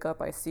when I wake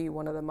up, I see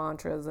one of the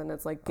mantras, and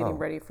it's like getting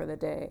ready for the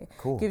day.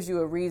 Cool. Gives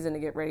you a reason to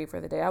get ready for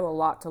the day. I have a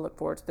lot to look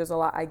forward to. There's a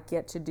lot I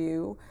get to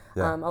do.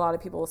 A lot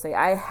of people will say,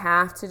 I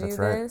have to do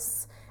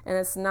this. And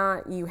it's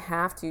not you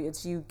have to,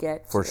 it's you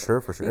get to. For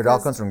sure. It all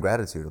comes from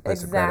gratitude, a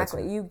place of gratitude.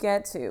 Exactly. You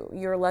get to.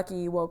 You're lucky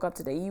you woke up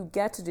today. You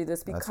get to do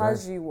this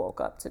because you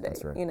woke up today.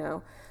 That's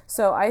right.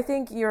 So I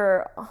think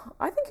you're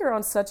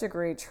on such a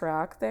great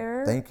track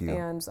there. Thank you.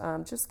 And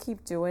just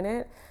keep doing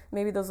it.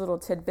 Maybe those little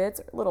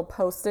tidbits, little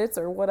post-its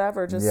or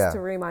whatever, just to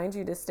remind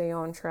you to stay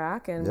on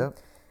track and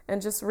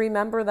just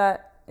remember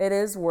that it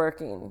is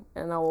working,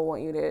 and I will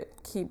want you to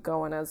keep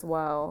going as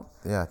well.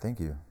 Yeah, thank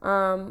you.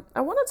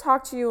 I want to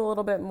talk to you a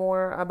little bit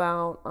more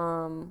about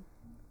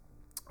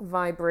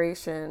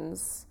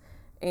vibrations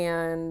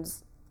and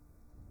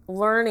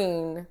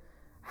learning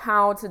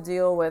how to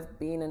deal with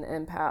being an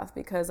empath,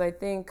 because I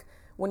think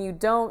when you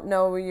don't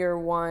know you're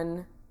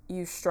one,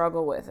 you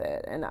struggle with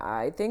it. And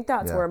I think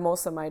that's where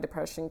most of my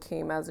depression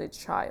came as a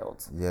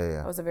child.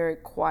 I was a very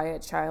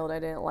quiet child. I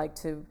didn't like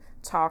to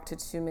talk to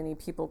too many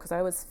people because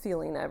I was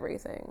feeling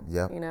everything,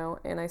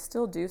 and I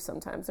still do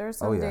sometimes. There are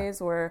some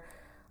days where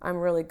I'm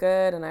really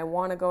good and I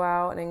want to go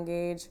out and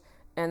engage,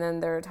 and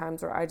then there are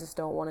times where I just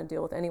don't want to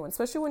deal with anyone,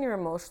 especially when you're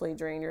emotionally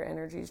drained, your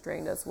energy's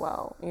drained as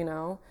well,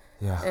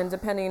 and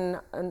depending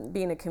on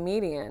being a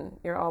comedian,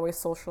 you're always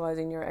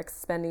socializing, you're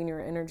expending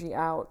your energy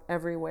out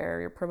everywhere,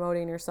 you're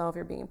promoting yourself,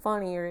 you're being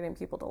funny, you're getting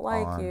people to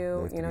like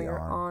you, you're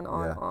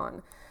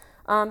on.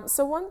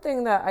 So one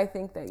thing that I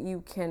think that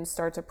you can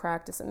start to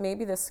practice, and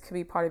maybe this could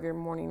be part of your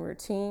morning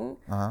routine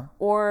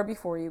or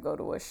before you go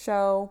to a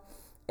show,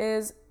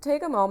 is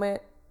take a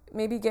moment,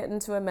 maybe get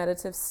into a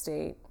meditative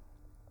state,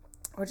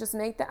 or just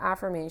make the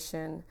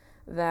affirmation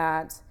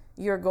that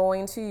you're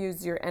going to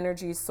use your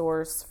energy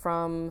source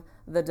from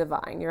the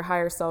divine, your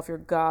higher self, your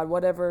God,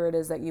 whatever it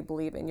is that you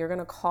believe in. You're going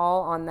to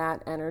call on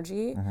that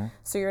energy.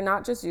 So you're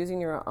not just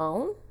using your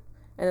own,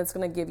 and it's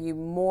going to give you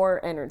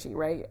more energy,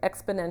 right?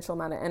 Exponential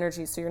amount of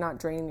energy, so you're not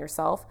draining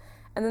yourself.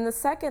 And then the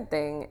second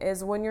thing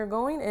is when you're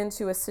going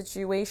into a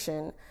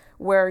situation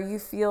where you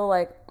feel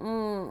like, I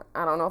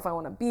don't know if I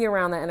want to be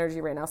around that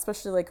energy right now,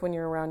 especially like when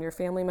you're around your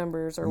family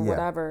members or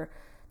whatever,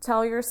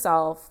 tell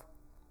yourself,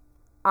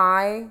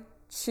 I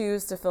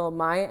choose to feel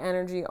my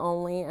energy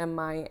only and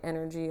my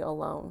energy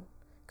alone.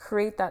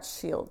 Create that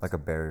shield. Like a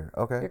barrier.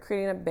 Okay. You're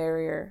creating a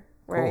barrier,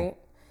 right?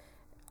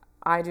 Cool.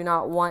 I do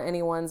not want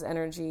anyone's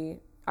energy.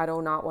 I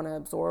do not want to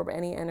absorb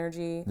any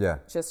energy. Yeah.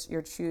 Just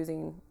you're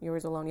choosing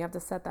yours alone. You have to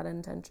set that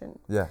intention.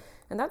 Yeah.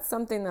 And that's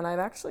something that I've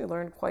actually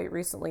learned quite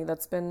recently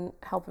that's been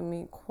helping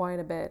me quite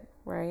a bit,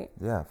 right?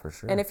 Yeah, for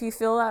sure. And if you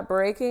feel that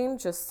breaking,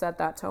 just set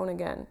that tone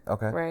again.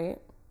 Okay. Right?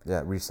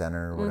 Yeah,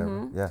 recenter or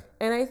whatever. Yeah.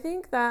 And I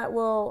think that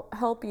will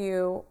help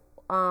you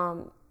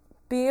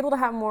be able to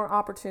have more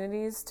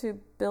opportunities to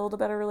build a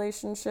better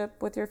relationship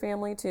with your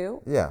family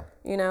too. Yeah.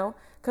 You know,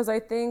 because I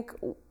think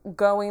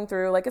going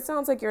through, like, it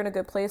sounds like you're in a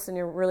good place and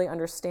you're really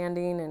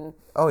understanding and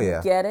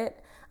get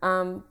it.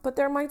 But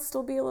there might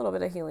still be a little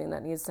bit of healing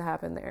that needs to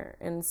happen there.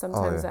 And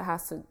sometimes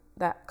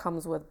that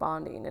comes with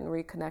bonding and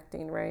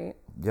reconnecting, right?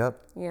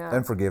 Yep. Yeah.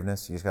 And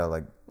forgiveness. You just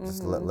gotta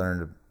learn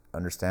to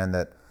understand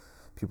that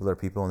people are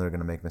people and they're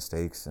gonna make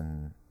mistakes,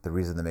 and the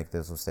reason they make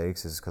those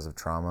mistakes is because of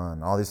trauma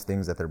and all these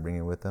things that they're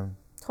bringing with them.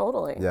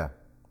 Totally. Yeah.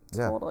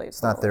 Totally.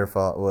 It's not their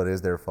fault. Well, it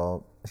is their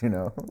fault, you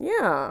know.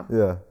 Yeah.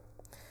 Yeah.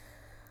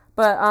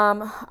 But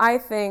I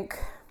think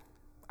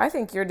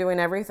you're doing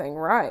everything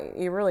right.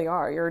 You really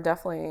are. You're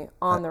definitely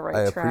on the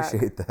right track. I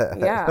appreciate that.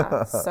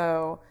 Yeah.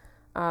 So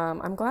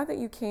I'm glad that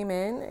you came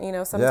in. You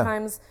know,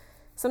 sometimes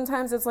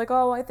it's like,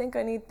 oh, I think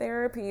I need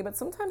therapy, but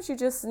sometimes you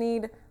just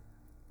need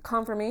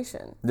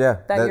confirmation. Yeah.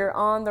 That you're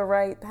on the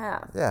right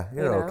path. Yeah,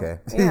 you're okay.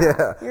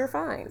 Yeah, you're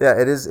fine. Yeah,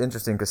 it is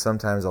interesting because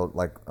sometimes I'll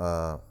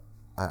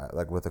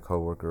like with a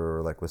coworker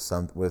or like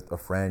with a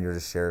friend, you'll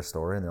just share a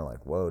story and they're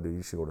like, "Whoa, dude,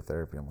 you should go to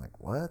therapy." I'm like,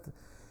 "What?"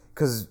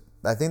 Because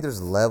I think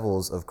there's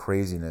levels of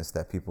craziness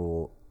that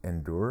people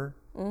endure.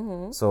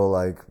 So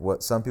like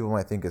what some people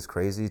might think is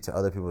crazy to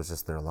other people is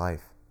just their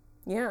life.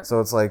 Yeah. So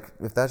it's like,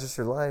 if that's just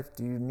your life,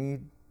 do you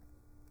need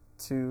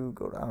to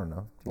go to, I don't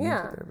know. Do you need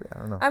to therapy? I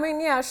don't know. I mean,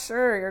 yeah,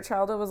 sure. Your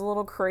childhood was a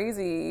little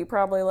crazy. You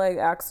probably like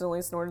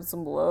accidentally snorted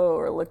some blow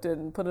or licked it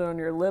and put it on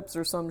your lips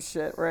or some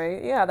shit,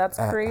 right? Yeah, that's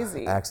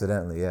crazy.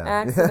 Accidentally, yeah.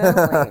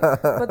 Accidentally.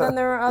 But then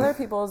there are other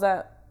people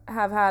that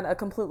have had a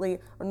completely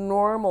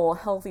normal,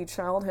 healthy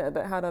childhood,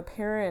 but had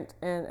parents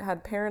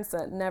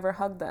that never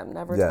hugged them,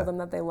 never told them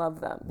that they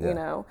loved them, you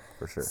know?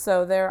 For sure.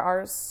 So there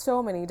are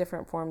so many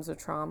different forms of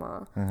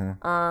trauma.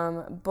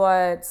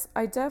 But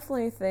I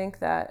definitely think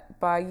that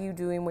by you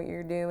doing what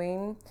you're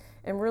doing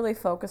and really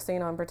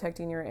focusing on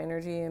protecting your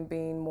energy and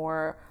being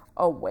more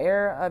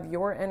aware of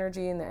your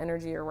energy and the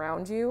energy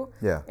around you,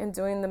 and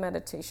doing the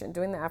meditation,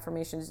 doing the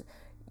affirmations,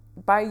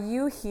 by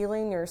you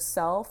healing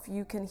yourself,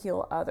 you can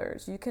heal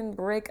others. You can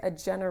break a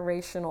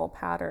generational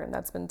pattern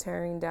that's been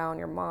tearing down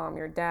your mom,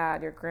 your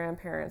dad, your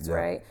grandparents,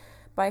 right?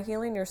 By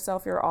healing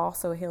yourself, you're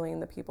also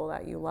healing the people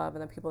that you love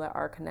and the people that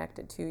are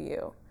connected to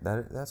you.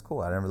 That's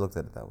cool. I never looked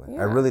at it that way.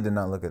 Yeah. I really did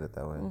not look at it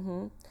that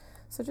way.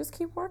 So just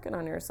keep working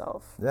on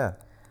yourself. Yeah.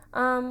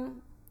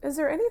 Is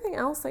there anything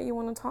else that you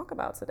want to talk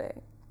about today?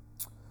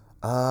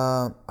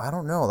 I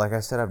don't know. Like I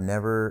said, I've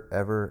never,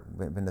 ever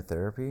been to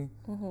therapy.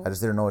 I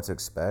just didn't know what to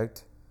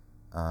expect.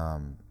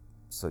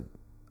 So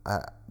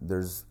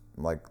there's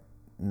like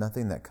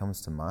nothing that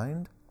comes to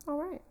mind. All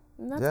right.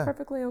 And that's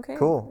perfectly okay.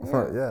 Cool.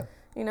 Yeah.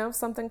 You know, if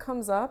something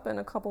comes up in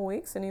a couple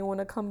weeks and you want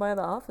to come by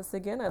the office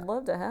again, I'd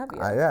love to have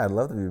you. I'd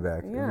love to be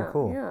back. It'd be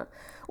cool. Yeah.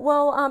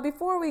 Well,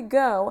 before we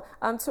go,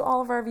 to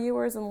all of our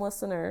viewers and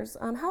listeners,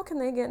 how can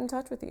they get in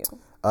touch with you?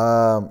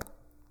 On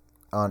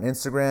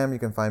Instagram, you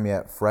can find me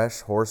at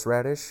Fresh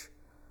Horseradish.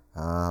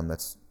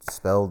 That's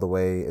spelled the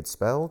way it's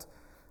spelled.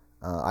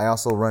 I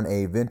also run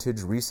a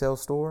vintage resale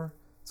store.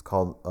 It's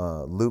called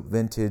Loop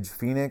Vintage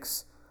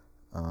Phoenix.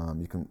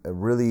 You can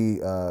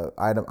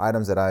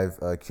items that I've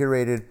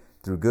curated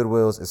through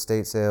Goodwills,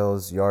 estate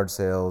sales, yard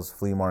sales,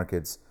 flea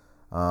markets.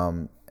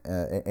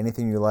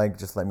 Anything you like,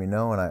 just let me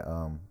know,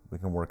 and we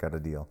can work out a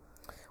deal.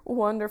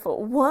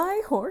 Wonderful.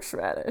 Why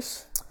horseradish?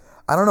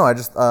 I don't know. I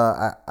just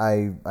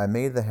I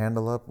made the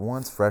handle up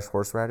once, Fresh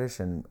Horseradish,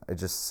 and it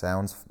just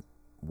sounds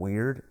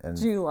weird. And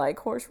do you like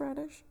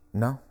horseradish?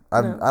 No.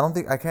 I don't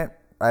think I can't.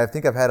 I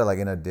think I've had it like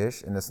in a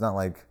dish, and it's not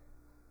like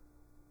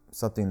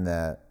something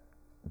that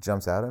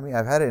jumps out at me.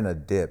 I've had it in a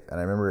dip, and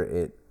I remember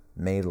it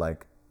made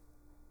like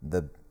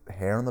the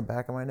hair on the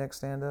back of my neck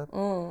stand up,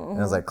 and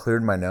it was like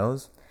cleared my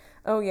nose.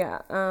 Oh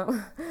yeah,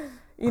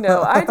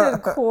 I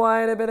did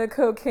quite a bit of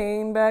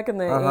cocaine back in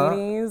the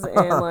 80s,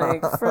 and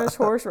like fresh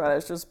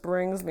horseradish just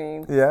brings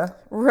me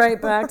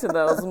right back to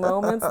those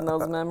moments and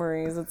those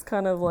memories. It's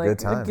kind of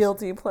like a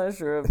guilty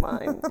pleasure of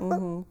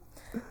mine.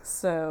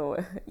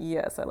 So,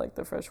 yes, I like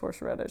the fresh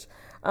horseradish.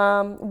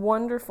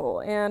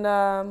 Wonderful.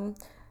 And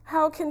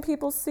how can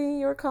people see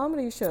your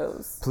comedy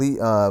shows?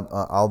 Please,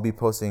 I'll be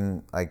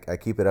posting, I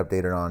keep it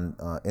updated on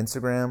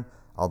Instagram.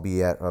 I'll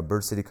be at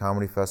Bird City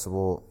Comedy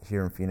Festival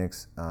here in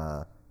Phoenix,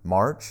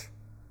 March.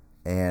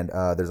 And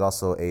there's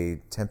also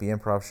a Tempe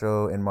Improv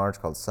show in March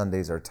called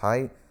Sundays Are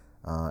Tight.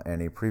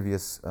 And a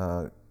previous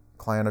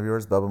client of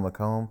yours, Bubba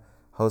McComb,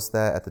 hosts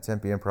that at the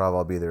Tempe Improv.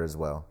 I'll be there as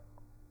well.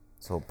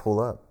 So pull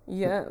up.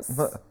 Yes.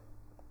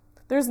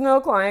 There's no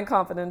client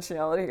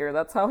confidentiality here.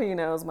 That's how he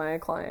knows my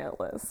client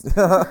list.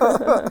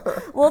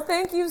 Well,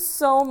 thank you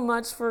so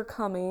much for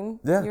coming.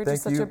 Yeah, you're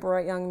just such a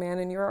bright young man,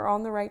 and you're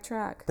on the right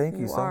track. Thank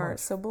you so much.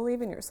 So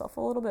believe in yourself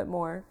a little bit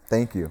more.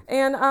 Thank you.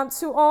 And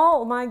to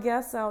all my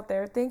guests out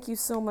there, thank you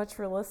so much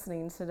for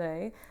listening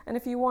today. And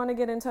if you want to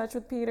get in touch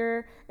with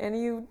Peter and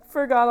you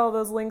forgot all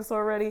those links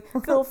already,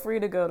 feel free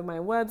to go to my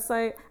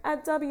website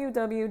at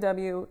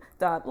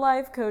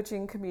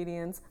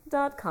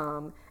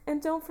www.lifecoachingcomedians.com. And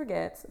don't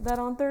forget that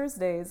on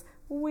Thursdays,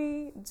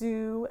 we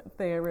do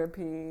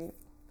therapy.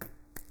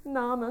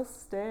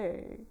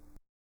 Namaste.